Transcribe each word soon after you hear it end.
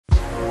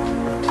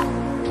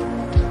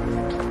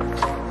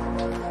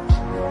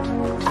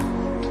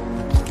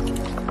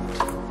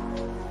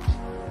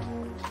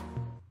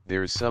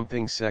There's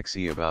something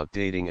sexy about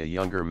dating a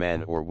younger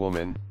man or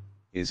woman,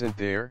 isn't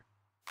there?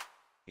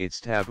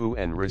 It's taboo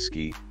and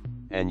risky,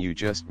 and you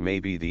just may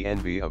be the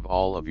envy of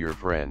all of your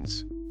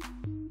friends.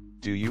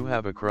 Do you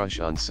have a crush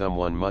on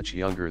someone much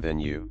younger than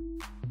you?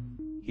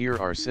 Here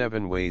are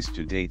 7 ways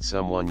to date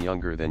someone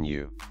younger than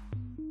you.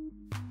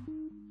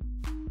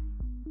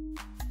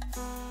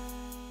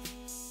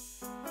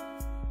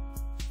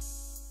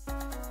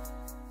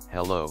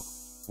 Hello,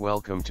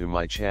 welcome to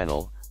my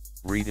channel,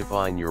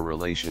 Redefine Your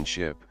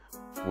Relationship,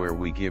 where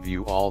we give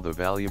you all the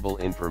valuable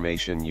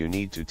information you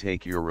need to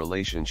take your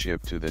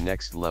relationship to the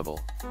next level.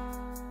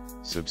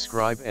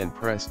 Subscribe and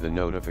press the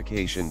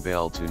notification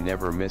bell to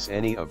never miss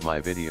any of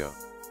my video.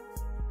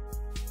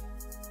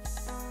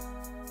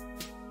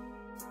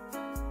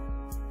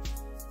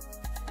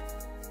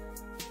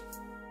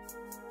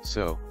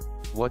 So,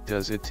 what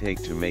does it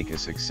take to make a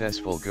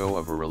successful go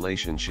of a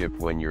relationship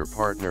when your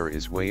partner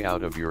is way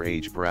out of your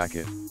age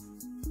bracket?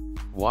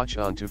 Watch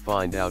on to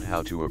find out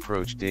how to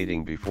approach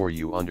dating before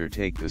you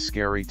undertake the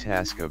scary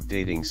task of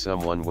dating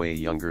someone way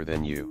younger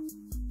than you.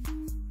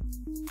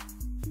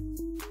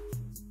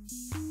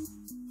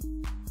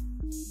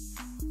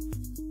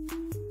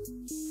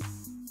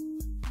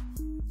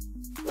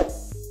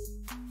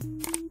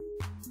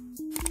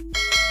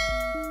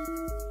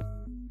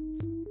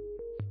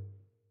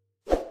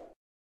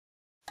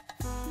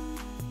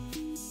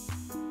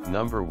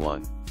 Number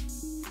 1.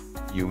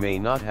 You may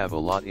not have a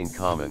lot in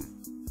common.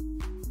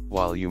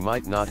 While you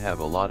might not have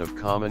a lot of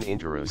common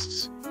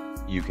interests,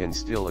 you can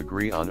still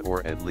agree on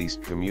or at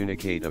least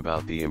communicate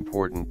about the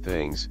important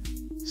things,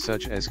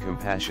 such as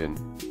compassion,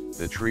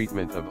 the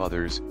treatment of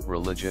others,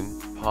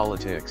 religion,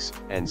 politics,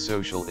 and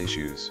social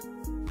issues.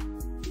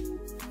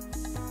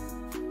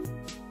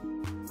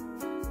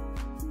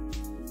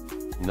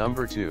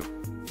 Number 2.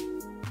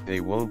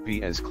 They won't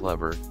be as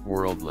clever,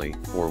 worldly,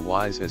 or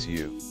wise as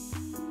you.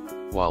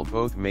 While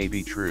both may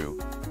be true,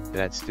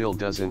 that still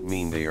doesn't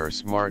mean they are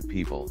smart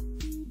people.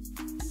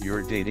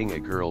 You're dating a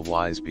girl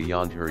wise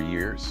beyond her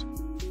years?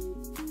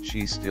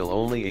 She's still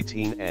only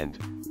 18 and,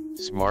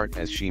 smart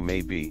as she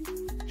may be,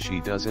 she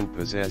doesn't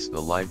possess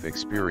the life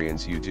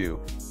experience you do,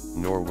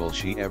 nor will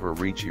she ever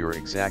reach your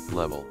exact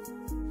level.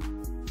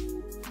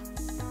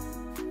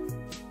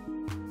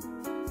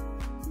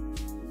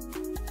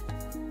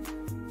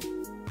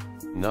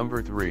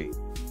 Number 3.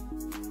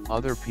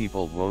 Other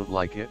people won't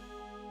like it?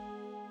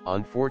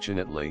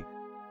 Unfortunately,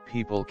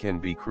 people can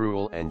be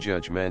cruel and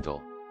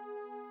judgmental.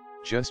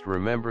 Just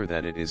remember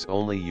that it is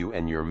only you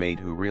and your mate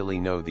who really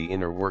know the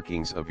inner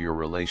workings of your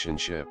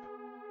relationship.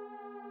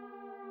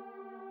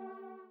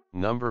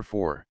 Number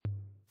 4.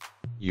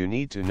 You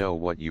need to know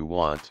what you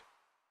want.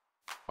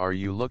 Are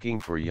you looking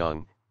for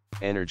young,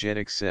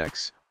 energetic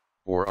sex,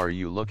 or are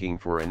you looking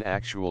for an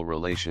actual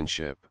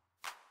relationship?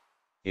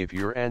 If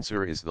your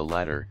answer is the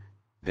latter,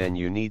 then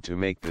you need to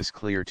make this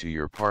clear to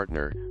your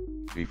partner,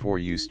 before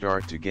you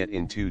start to get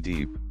in too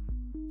deep.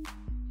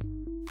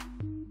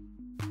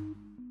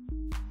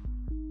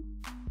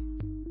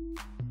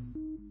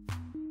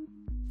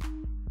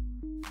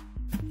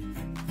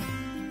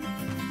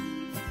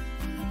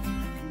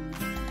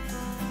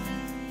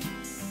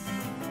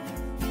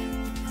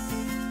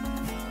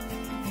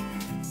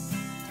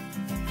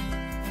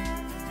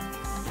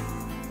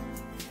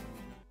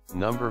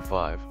 Number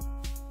 5.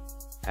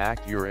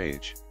 Act your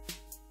age.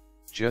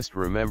 Just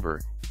remember,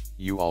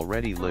 you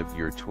already lived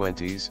your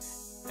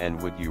 20s,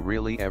 and would you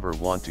really ever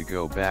want to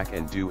go back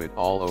and do it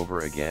all over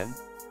again?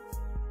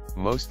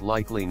 Most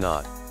likely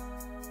not.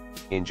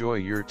 Enjoy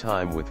your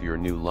time with your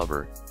new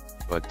lover,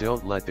 but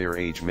don't let their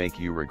age make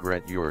you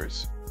regret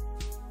yours.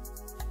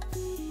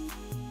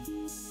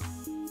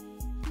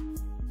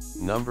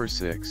 Number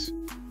 6.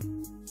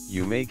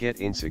 You may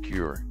get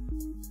insecure.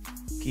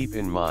 Keep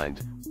in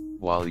mind,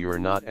 while you're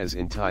not as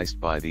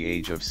enticed by the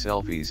age of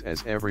selfies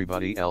as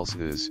everybody else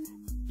is,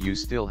 you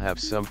still have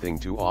something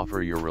to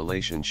offer your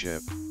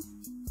relationship.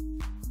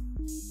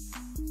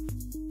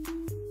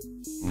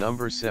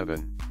 Number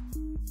 7.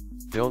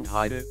 Don't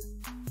hide it.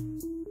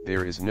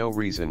 There is no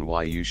reason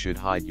why you should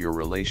hide your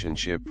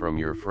relationship from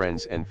your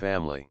friends and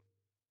family.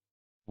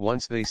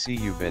 Once they see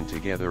you've been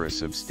together a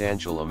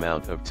substantial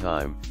amount of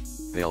time,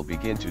 they'll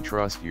begin to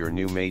trust your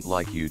new mate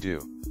like you do.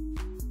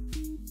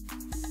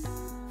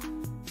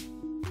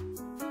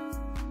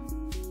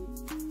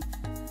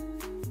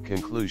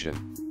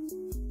 Conclusion.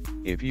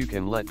 If you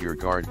can let your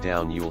guard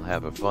down, you'll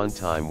have a fun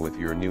time with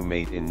your new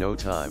mate in no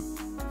time.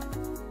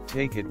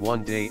 Take it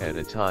one day at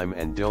a time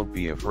and don't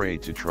be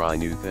afraid to try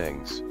new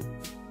things.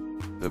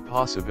 The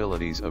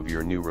possibilities of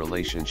your new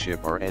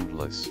relationship are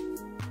endless.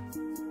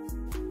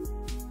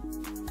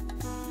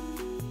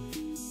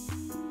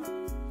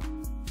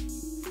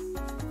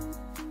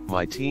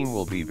 My team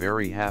will be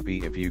very happy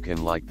if you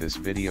can like this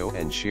video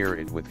and share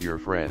it with your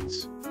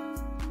friends.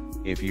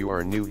 If you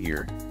are new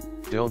here,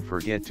 don't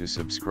forget to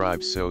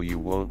subscribe so you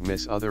won't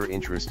miss other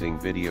interesting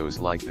videos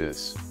like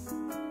this.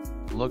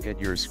 Look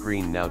at your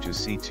screen now to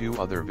see 2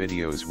 other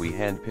videos we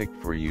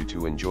handpicked for you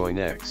to enjoy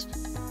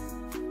next.